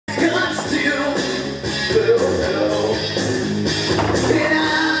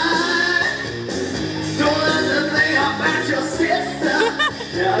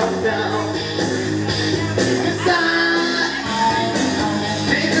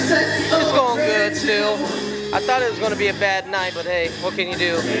deal. I thought it was going to be a bad night, but hey, what can you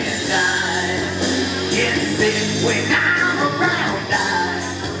do?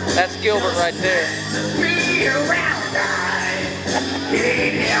 That's Gilbert right there.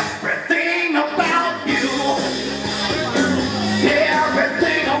 Everything about you.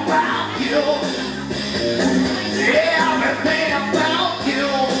 Everything about you. Everything about you.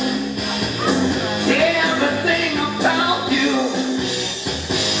 Everything about you.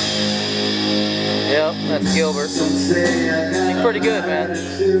 Yep, that's Gilbert. He's pretty good, man.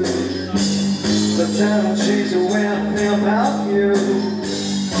 But I don't change the way I feel about you.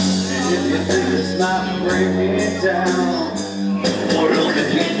 If you think this might bring me down, or look at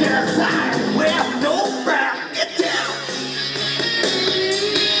me to the side, well, no frown, get down.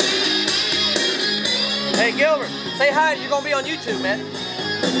 Hey Gilbert, say hi. You're gonna be on YouTube, man.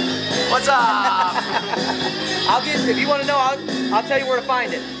 What's up? If you want to know, I'll tell you where to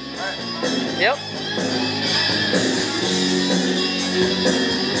find it. Yep.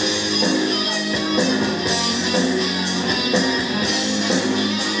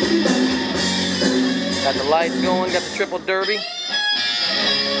 Got the lights going, got the triple derby.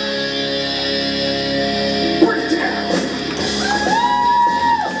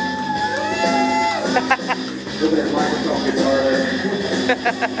 Look at that microphone guitar there.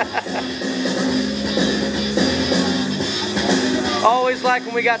 Always like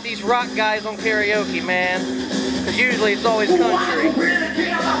when we got these rock guys on karaoke, man. Because usually it's always country.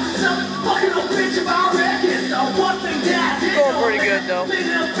 Going pretty good though.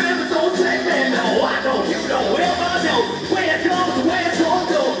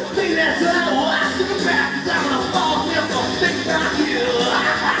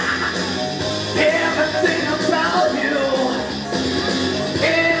 Everything about you,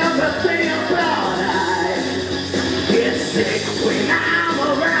 everything about I get sick when I'm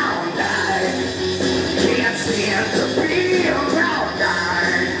around. I can't stand to be around.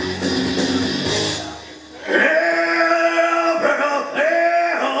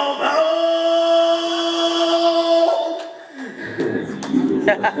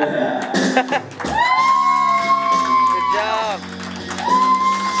 Good job.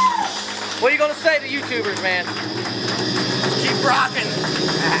 What are you gonna say to YouTubers, man? Keep rocking.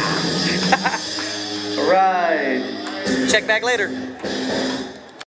 All right. Check back later.